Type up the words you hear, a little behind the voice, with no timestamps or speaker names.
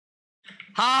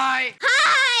Hi.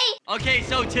 Hi. Okay,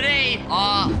 so today,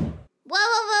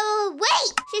 Whoa,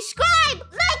 wait. Subscribe,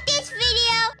 like this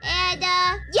video, and,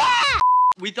 yeah.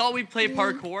 we thought we'd play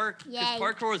parkour. Because Yay.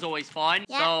 parkour is always fun.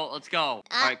 Yeah. So, let's go.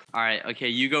 All right. Okay,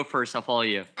 you go first. I'll follow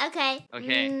you. Okay.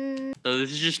 Okay. So,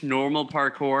 this is just normal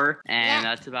parkour, and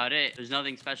Yeah. that's about it. There's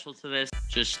nothing special to this.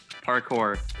 Just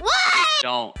parkour. What?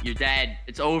 Don't. You're dead.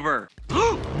 It's over.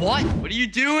 What? What are you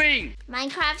doing?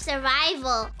 Minecraft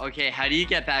survival. Okay, how do you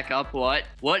get back up? What?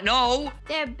 What? No.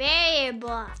 They're barrier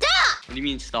blocks. Stop! What do you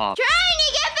mean stop? Trying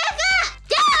to get back up!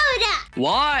 Dude!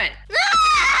 What?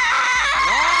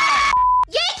 Ah!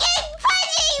 You keep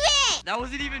punching me! That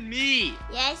wasn't even me.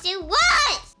 Yes, it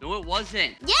was! No, it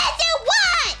wasn't. Yes, it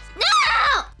was!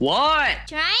 No! What?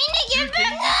 Trying to get Dude,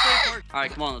 can you just play back up! All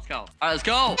right, come on, let's go. All right, let's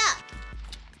go. Stop!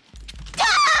 Stop!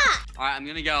 All right, I'm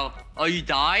gonna go. Oh, you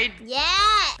died? Yeah!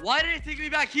 Why did it take me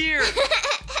back here?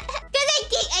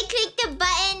 Because I clicked the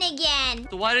button again.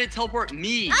 So why did it teleport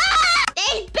me? Ah!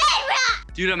 There's bedrock!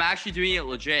 Dude, I'm actually doing it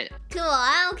legit. Cool,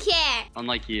 I don't care.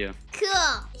 Unlike you. Cool.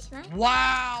 It's fine.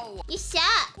 Wow. You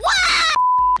suck. What?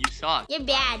 You suck. You're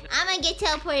bad. I'm gonna get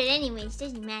teleported anyways.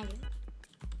 Doesn't matter.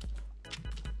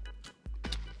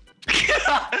 Kid,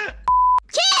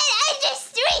 I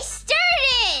just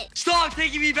restarted! Stop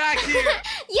taking me back here.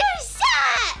 You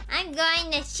suck! I'm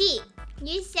going to cheat.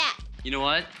 You suck. You know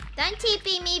what? Don't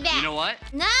TP me back. You know what?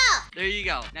 No! There you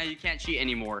go. Now you can't cheat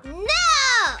anymore. No!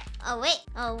 Oh, wait.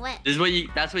 Oh, what? This is what you.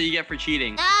 That's what you get for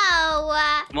cheating. No!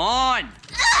 Come on.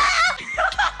 Ah!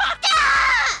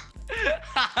 Stop!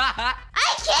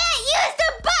 I can't use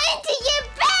the button to get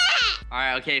back! All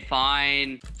right. Okay.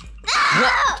 Fine. No!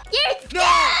 You're No!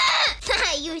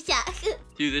 stuck! You suck.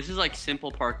 Dude, this is like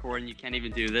simple parkour, and you can't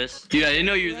even do this. Dude, I didn't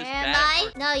know you were this Where am bad.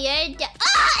 I? No, you're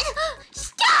ah!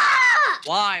 Stop!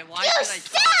 Why? Why You should I suck!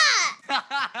 stop?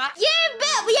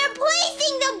 You're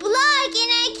placing the block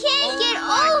and I can't get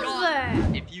over.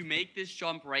 God. If you make this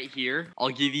jump right here, I'll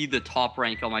give you the top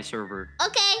rank on my server.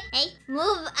 Okay. Hey, move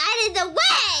out of the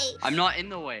way. I'm not in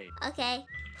the way. Okay.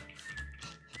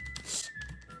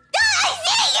 I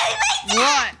see you placed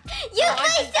What? You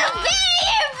placed a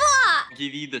barrier block. I'll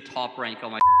give you the top rank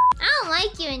on my. I don't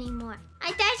like you anymore.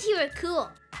 I thought you were cool.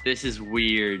 This is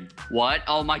weird. What?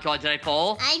 Oh my god, did I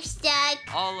fall? I'm stuck.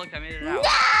 Oh, look, I made it No!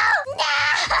 out. No!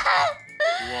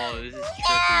 Whoa, this is No!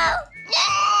 trippy. No!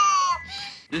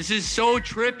 This is so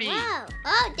trippy. Whoa.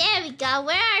 Oh, there we go.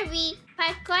 Where are we?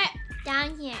 Parkour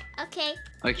down here. Okay.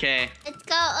 Okay. Let's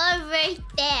go over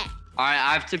there. All right,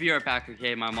 I have to be right back,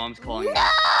 okay? My mom's calling me. No!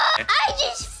 I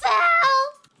just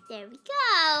fell! There we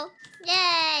go.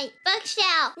 Yay!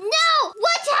 Bookshelf. No!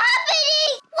 What's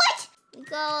happening? What? We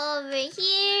go over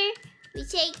here. We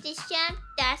take this jump.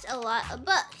 That's a lot of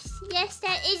books. Yes,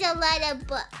 that is a lot of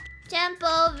books. Jump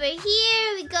over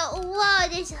here. We go. Whoa,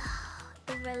 there's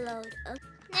overload. Okay.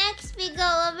 Next, we go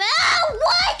over. Oh,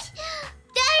 what?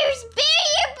 There's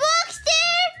barrier blocks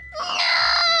there? No!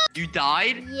 You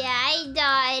died? Yeah, I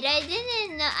died. I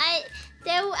didn't know.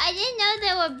 I didn't know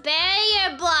there were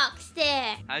barrier blocks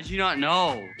there. How'd you not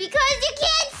know? Because you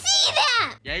can't see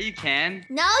them. Yeah, you can.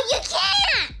 No, you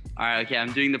can't. All right, okay,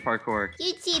 I'm doing the parkour.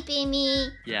 You TP me.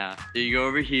 Yeah. So you go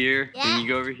over here, Yeah. then you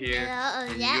go over here, No,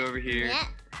 then yeah. you go over here, Yeah.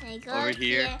 I go over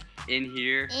here, in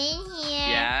here. in here.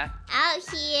 Yeah. Out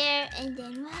here, and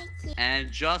then right here.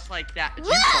 And just like that. Did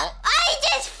you Whoa! fall? I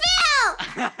just fell.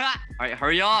 All right,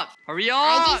 hurry up. Hurry up.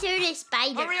 I just heard a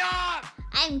spider. Hurry up.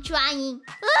 I'm trying.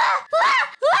 No!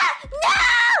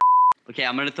 Okay,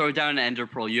 I'm going to throw down an ender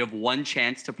pearl. You have one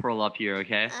chance to pearl up here,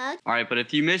 okay? Okay. All right, but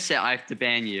if you miss it, I have to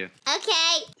ban you.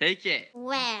 Okay. Take it.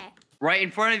 Where? Right in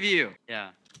front of you. Yeah.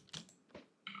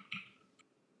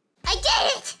 I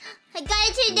did it! I got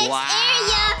into the next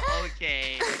area.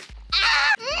 Okay.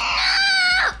 Ah, no!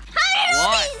 How did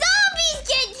all these zombies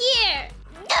get here?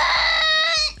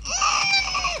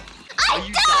 I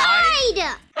you died!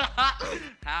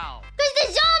 How? Because the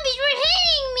zombies were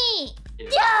hitting me! Yeah.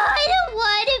 No, I don't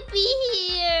want to be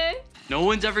here. No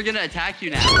one's ever going to attack you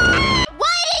now.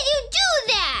 Why did you do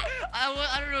that? I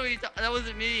don't know. That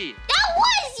wasn't me. That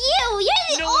was you!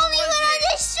 You're the No, it only one on wasn't.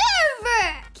 the server!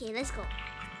 Okay, let's go.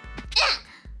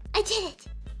 I did it!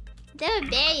 There were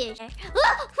barriers.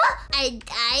 I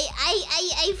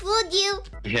fooled you.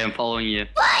 Okay, I'm following you.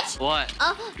 What? What?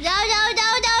 Oh, no!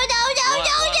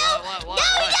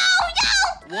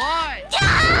 What?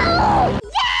 No!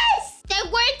 Yes! There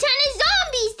were a ton of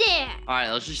zombies there. All right,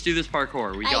 let's just do this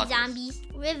parkour. We got zombies.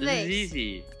 Reverse. This is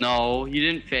easy. No, you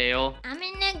didn't fail. I'm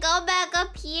gonna go back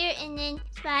up here and then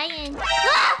try and...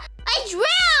 Ah! I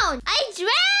drowned!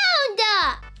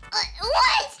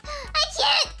 What? I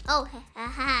can't... Oh.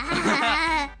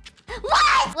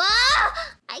 What? Whoa!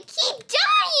 I keep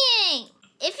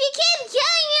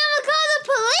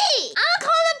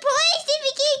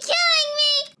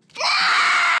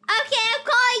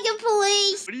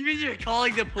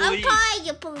calling the I'm police. calling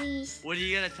the police. What are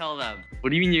you gonna tell them? What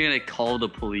do you mean you're gonna call the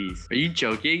police? Are you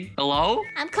joking? Hello?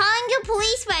 I'm calling the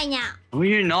police right now. No,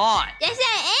 you're not. Yes,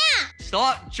 I am.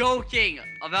 Stop joking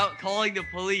about calling the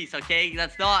police, okay?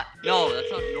 That's not normal.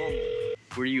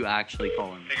 Who are you actually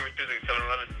calling? Thank you for choosing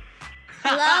 7-Eleven.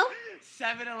 Hello?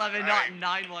 7-Eleven, not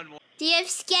 911. Do you have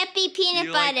Skeppy peanut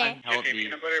You like butter? help me.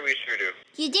 Peanut butter, we sure do.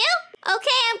 You do?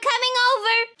 Okay, I'm coming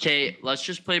over. Okay, let's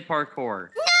just play parkour.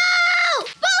 No!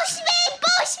 Boost me!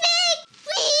 Boost me!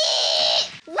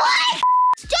 Please! What?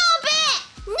 Stop it!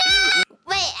 No!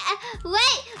 Wait,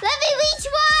 wait. Let me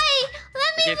retry.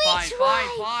 Let me Okay, fine,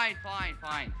 retry.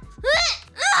 fine.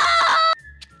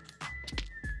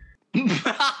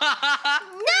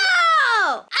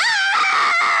 No!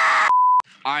 Ah!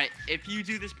 All right, if you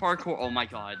do this parkour, oh my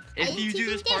god. If you do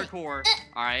this parkour,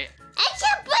 all right. I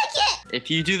can't break it.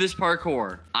 If you do this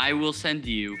parkour, I will send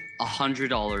you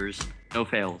 $100. No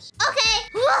fails. Okay.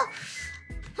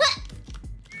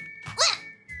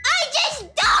 I just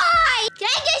died. Can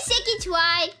I get a second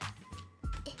try?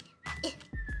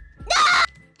 No!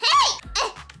 Hey!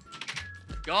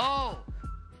 Go.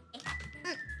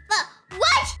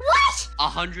 What?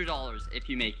 $100 if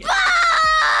you make it.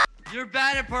 Ah! You're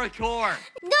bad at parkour.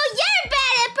 No, you're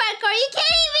bad at parkour. You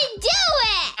can't even do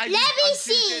it. I'm Let me too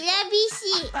see. good. Let me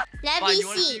see. Let Fine, me you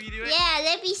wanna see. see me do it? Yeah,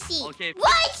 let me see. Okay.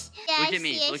 What? Yeah, Look I at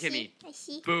me, see, I look at see, me. I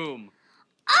see. Boom.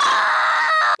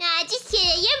 Oh! Nah, just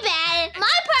kidding. You're bad.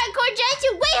 My parkour jumps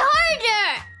are way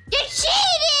harder. You're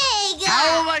cheating.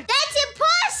 How am I- That's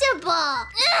impossible.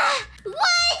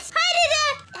 What?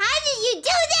 How did you do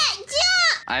that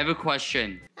jump? I have a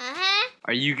question. Uh-huh.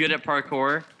 Are you good at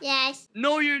parkour? Yes.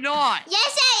 No, you're not.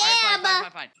 Yes, I am. All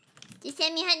right, fine. Just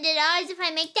send me $100 if I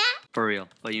make that. For real,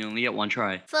 but you only get one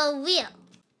try. For real.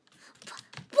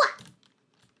 What?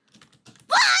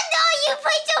 Oh, no, you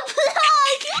placed a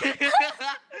block.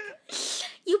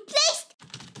 You placed...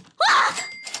 What?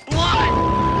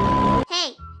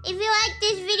 Hey, if you like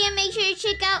this video, make sure to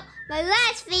check out my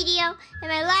last video. And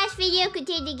my last video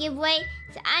contained a giveaway.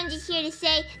 So I'm just here to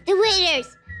say the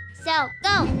winners. So,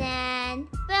 go. And then,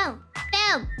 boom.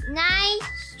 Boom. Nice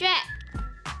strip.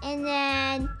 And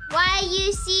then,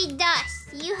 YUC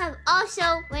Dust. You have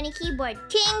also won a keyboard.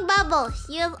 King Bubbles.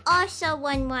 You have also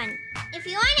won one. If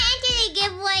you want to enter the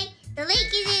giveaway, the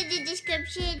link is in the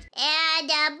description. And,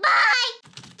 bye!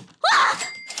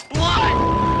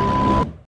 What?